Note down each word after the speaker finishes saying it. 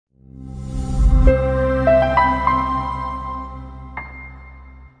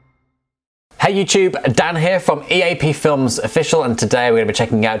Hey YouTube, Dan here from EAP Films Official, and today we're going to be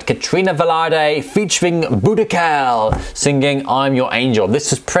checking out Katrina featuring BuDaKhel singing I'm Your Angel.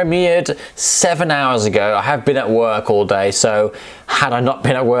 This was premiered 7 hours ago. I have been at work all day, so had I not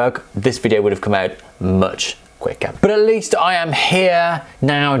been at work, this video would have come out much quicker. But at least I am here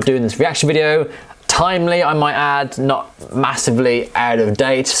now doing this reaction video. Timely, I might add, not massively out of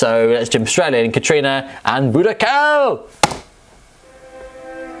date, so let's jump straight in. Katrina and BuDaKhel!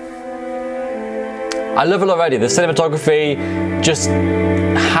 I love it already. The cinematography just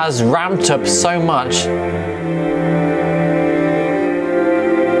has ramped up so much.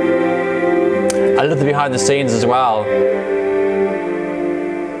 I love the behind the scenes as well.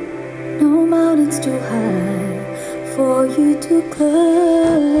 No mountains too high for you to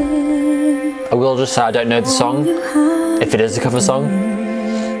climb. I will just say I don't know the song, if it is a cover song.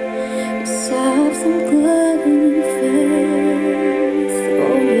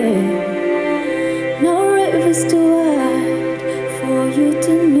 It's too wide for you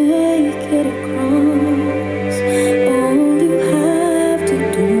to make it across. All you have to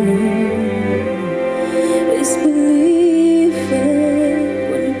do is believe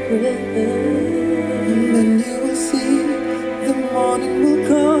it when you pray. And then you will see the morning will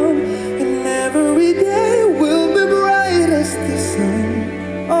come, and every day will be bright as the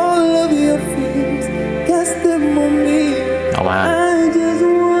sun. All of your fears, cast them on me. Oh man.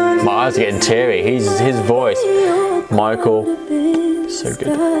 My eyes are getting teary. His voice, Michael, so good.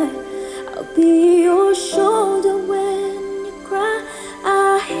 I'll be your shoulder when you cry.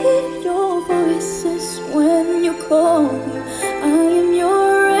 I hear your voices when you call me. I am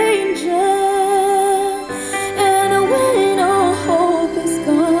your angel. And when all hope is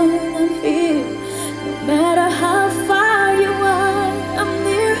gone, I'm here. No matter how far you are, I'm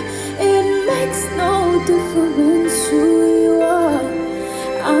near. It makes no difference who you are.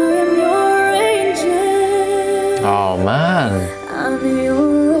 I am your angel. Oh man. I'm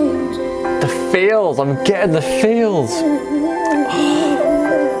your angel. The feels, I'm getting the feels.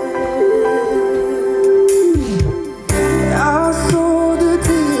 I saw the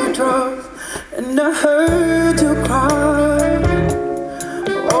teardrops and I heard you cry.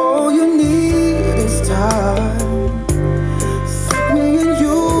 All you need is time. Seek me and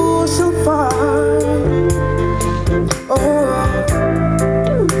you shall find. Oh.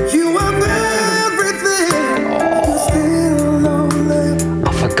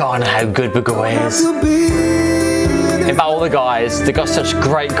 How good BuDaKhel is. In fact, all the guys, they've got such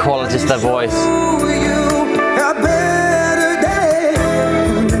great quality to their voice. Oh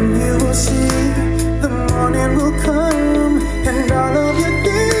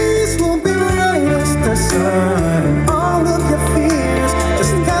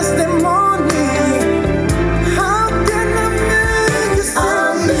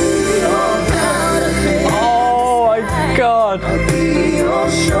my God.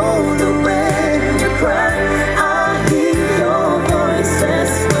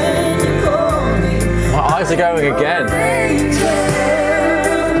 My eyes are going again.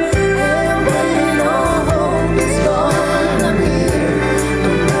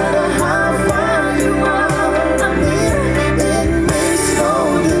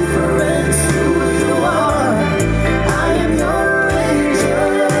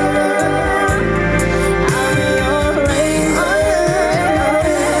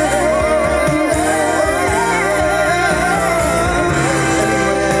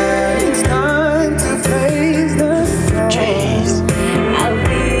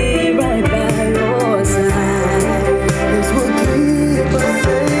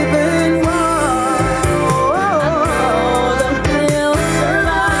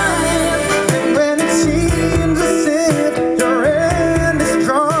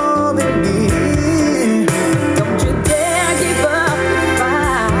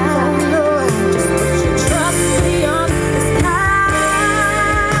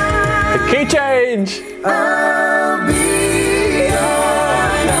 Key change! I'll be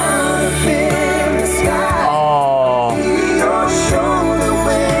in the sky. Oh. I'll be your shoulder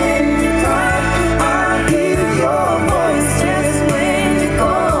when you cry. I'll hear your voices when you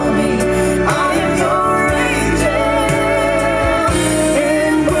call me. I am your angel.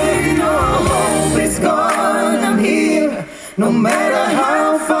 And when your hope is gone, I'm here. No matter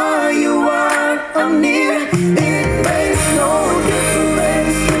how far you are, I'm near. It makes no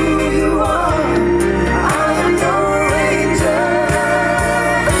difference who you are. I am your angel.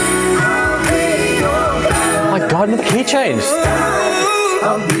 I'll be your God. Oh my God, another key change.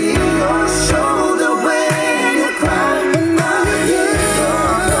 I'll be your shoulder when you cry. And I'll hear your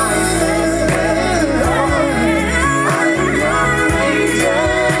voices when you call me. I am your angel.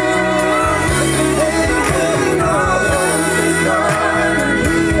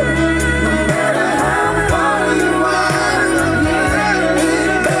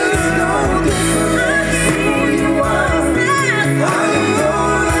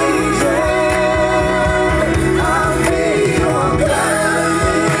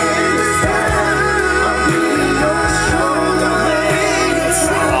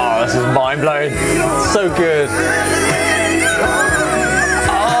 mind blown. So good.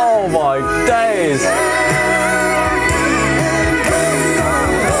 Oh my days.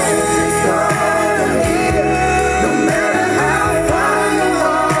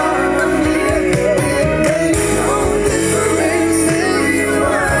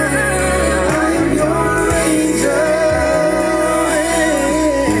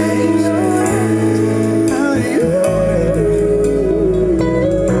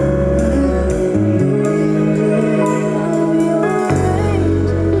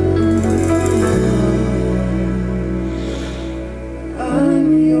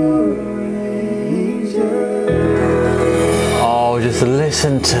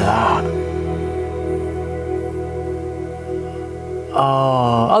 Listen to that.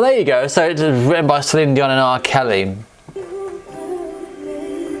 Oh, there you go. So it's written by Celine Dion and R. Kelly.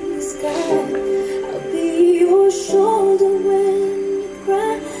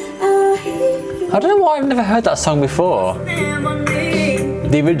 I don't know why I've never heard that song before.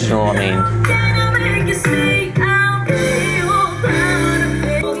 The original, I mean.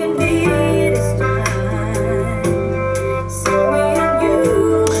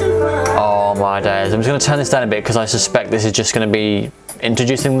 I'm just going to turn this down a bit because I suspect this is just going to be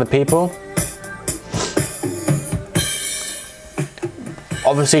introducing the people.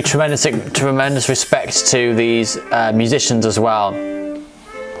 Obviously tremendous respect to these musicians as well.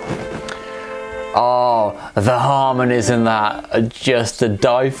 Oh, the harmonies in that are just to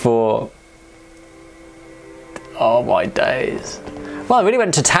die for. Oh my days. Well, they really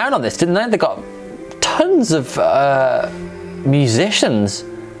went to town on this, didn't they? They got tons of musicians.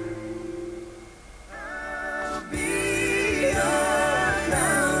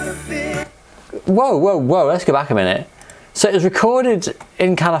 Whoa, whoa, whoa, let's go back a minute. So it was recorded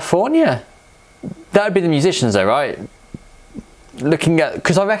in California. That would be the musicians though, right? Looking at,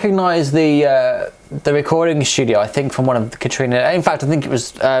 because I recognise the recording studio, I think from one of Katrina, in fact I think it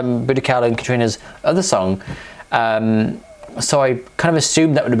was BuDaKhel and Katrina's other song. So I kind of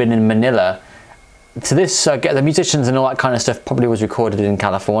assumed that would have been in Manila. To this, I get the musicians and all that kind of stuff probably was recorded in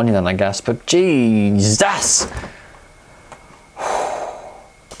California then, I guess, but Jesus!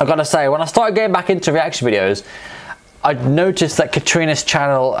 I've got to say, when I started getting back into reaction videos, I noticed that Katrina's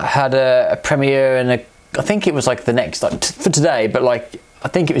channel had a premiere, and I think it was like the next, like for today, but like I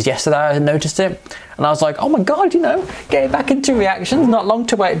think it was yesterday I noticed it, and I was like, oh my god, you know, getting back into reactions, not long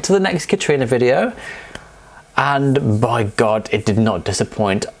to wait until the next Katrina video, and by god, it did not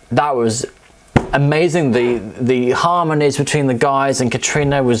disappoint. That was amazing. The harmonies between the guys and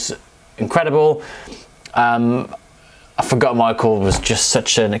Katrina was incredible. I forgot Michael was just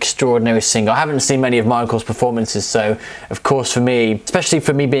such an extraordinary singer. I haven't seen many of Michael's performances, so of course for me, especially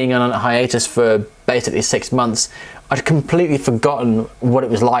for me being on a hiatus for basically 6 months, I'd completely forgotten what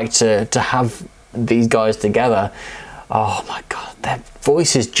it was like to have these guys together. Oh my god, their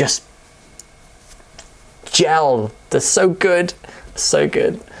voices just gel. They're so good, so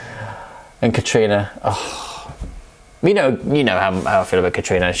good. And Katrina, oh. You know how I feel about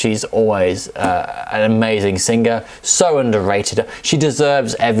Katrina. She's always an amazing singer, so underrated. She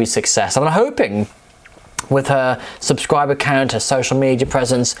deserves every success. I'm hoping with her subscriber count, her social media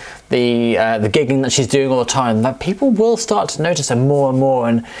presence, the gigging that she's doing all the time, that people will start to notice her more and more,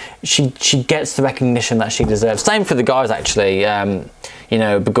 and she gets the recognition that she deserves. Same for the guys actually. You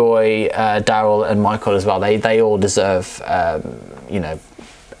know, Bagoy, Daryl and Michael as well. They all deserve you know,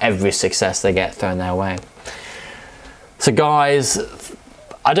 every success they get thrown their way. So guys,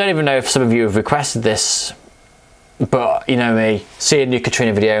 I don't even know if some of you have requested this, but you know me, see a new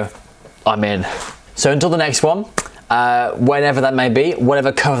Katrina video, I'm in. So until the next one, whenever that may be,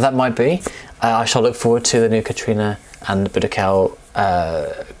 whatever cover that might be, I shall look forward to the new Katrina and BuDaKhel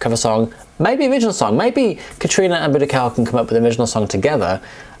cover song, maybe original song. Maybe Katrina and BuDaKhel can come up with an original song together.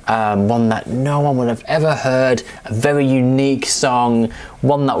 One that no one would have ever heard, a very unique song,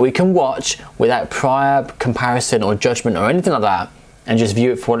 one that we can watch without prior comparison or judgment or anything like that, and just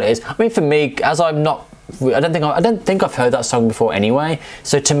view it for what it is. I mean, for me, as I don't think I've heard that song before anyway,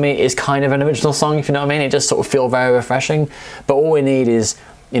 so to me it's kind of an original song, if you know what I mean. It just sort of feels very refreshing, but all we need is,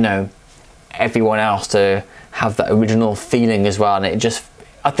 you know, everyone else to have that original feeling as well. And it just,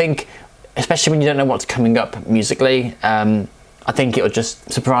 I think, especially when you don't know what's coming up musically, I think it'll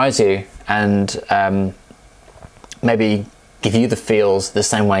just surprise you and maybe give you the feels the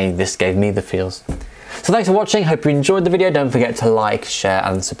same way this gave me the feels. So thanks for watching, hope you enjoyed the video. Don't forget to like, share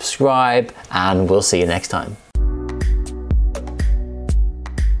and subscribe, and we'll see you next time.